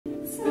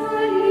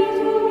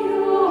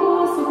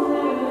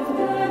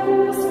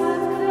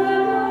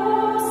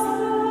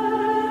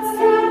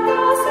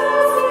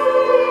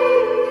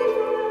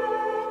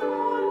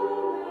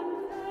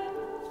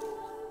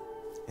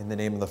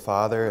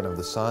Father, and of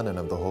the Son, and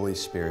of the Holy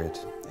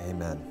Spirit.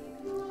 Amen.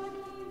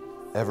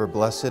 Ever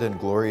blessed and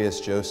glorious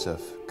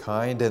Joseph,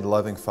 kind and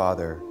loving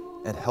Father,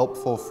 and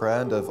helpful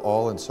friend of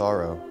all in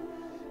sorrow,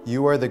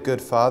 you are the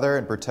good Father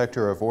and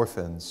protector of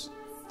orphans,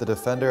 the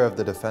defender of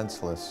the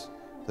defenseless,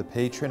 the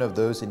patron of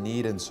those in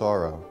need and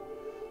sorrow.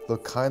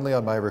 Look kindly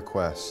on my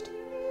request.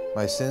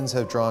 My sins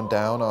have drawn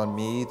down on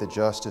me the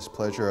just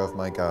displeasure of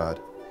my God,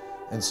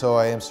 and so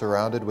I am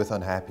surrounded with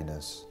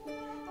unhappiness.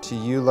 To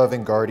you,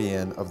 loving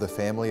guardian of the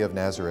family of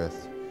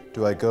Nazareth,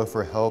 do I go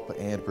for help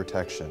and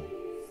protection.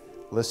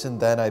 Listen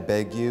then, I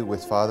beg you,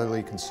 with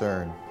fatherly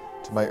concern,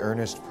 to my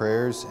earnest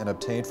prayers, and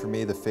obtain for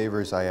me the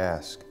favors I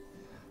ask.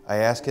 I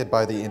ask it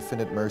by the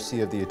infinite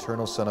mercy of the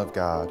eternal Son of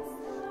God,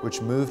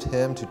 which moved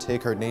him to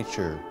take our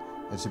nature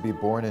and to be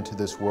born into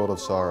this world of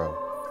sorrow.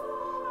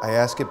 I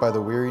ask it by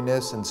the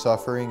weariness and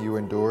suffering you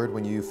endured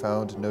when you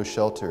found no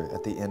shelter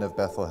at the inn of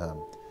Bethlehem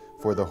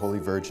for the Holy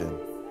Virgin,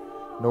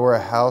 nor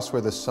a house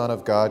where the Son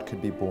of God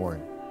could be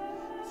born.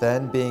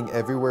 Then, being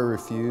everywhere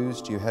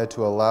refused, you had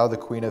to allow the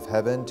Queen of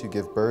Heaven to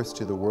give birth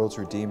to the world's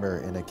Redeemer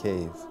in a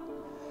cave.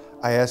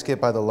 I ask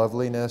it by the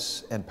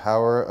loveliness and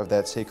power of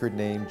that sacred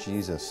name,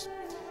 Jesus,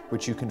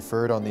 which you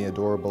conferred on the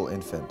adorable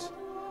infant.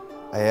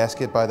 I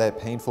ask it by that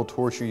painful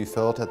torture you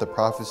felt at the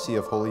prophecy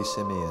of Holy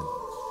Simeon,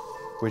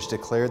 which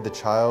declared the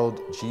child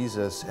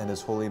Jesus and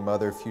his Holy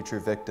Mother future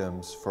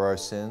victims for our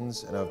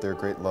sins and of their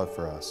great love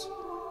for us.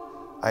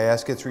 I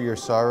ask it through your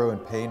sorrow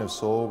and pain of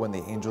soul when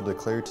the angel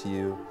declared to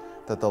you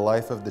that the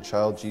life of the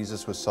child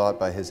Jesus was sought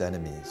by his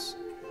enemies.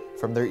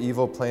 From their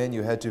evil plan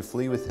you had to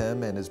flee with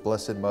him and his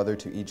blessed mother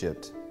to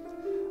Egypt.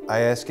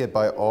 I ask it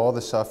by all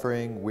the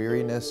suffering,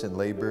 weariness, and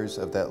labors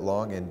of that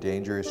long and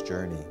dangerous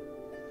journey.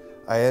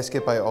 I ask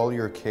it by all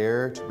your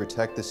care to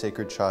protect the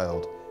sacred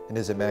child and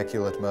his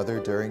immaculate mother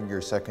during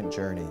your second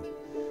journey,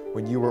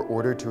 when you were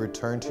ordered to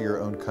return to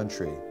your own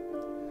country.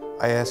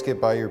 I ask it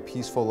by your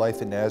peaceful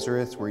life in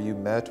Nazareth, where you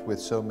met with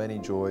so many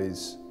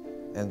joys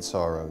and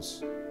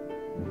sorrows.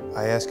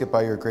 I ask it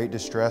by your great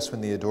distress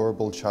when the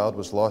adorable child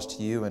was lost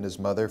to you and his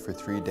mother for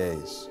 3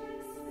 days.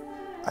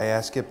 I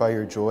ask it by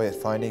your joy at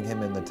finding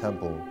him in the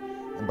temple,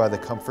 and by the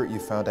comfort you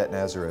found at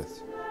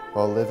Nazareth,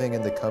 while living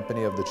in the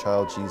company of the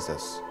child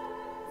Jesus.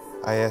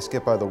 I ask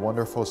it by the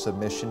wonderful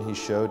submission he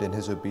showed in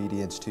his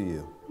obedience to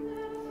you.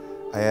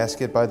 I ask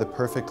it by the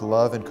perfect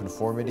love and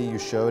conformity you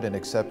showed in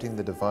accepting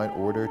the divine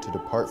order to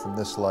depart from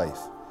this life,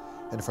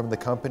 and from the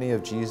company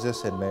of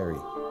Jesus and Mary.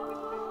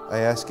 I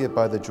ask it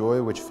by the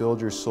joy which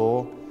filled your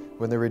soul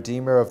when the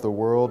Redeemer of the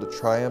world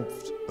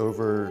triumphed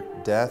over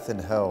death and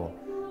hell,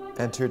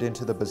 entered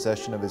into the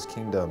possession of his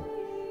kingdom,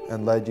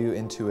 and led you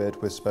into it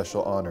with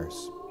special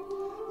honors.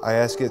 I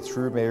ask it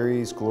through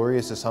Mary's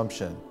glorious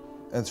Assumption,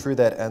 and through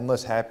that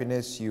endless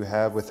happiness you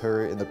have with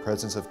her in the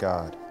presence of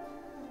God.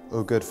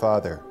 O good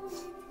Father,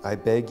 I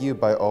beg you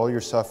by all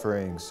your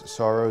sufferings,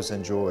 sorrows,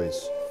 and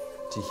joys,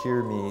 to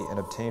hear me and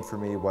obtain for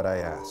me what I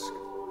ask.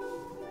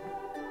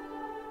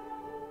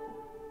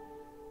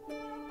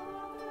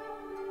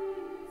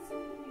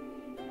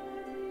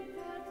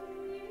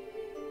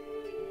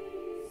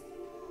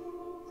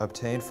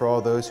 Obtain for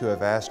all those who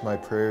have asked my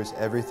prayers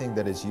everything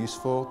that is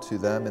useful to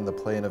them in the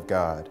plan of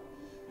God.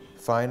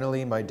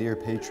 Finally, my dear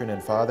patron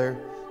and Father,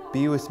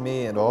 be with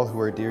me and all who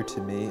are dear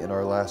to me in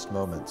our last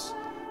moments,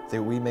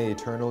 that we may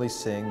eternally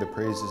sing the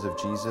praises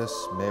of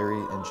Jesus,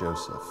 Mary, and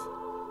Joseph.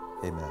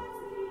 Amen.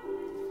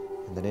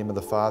 In the name of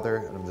the Father,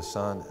 and of the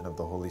Son, and of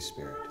the Holy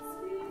Spirit.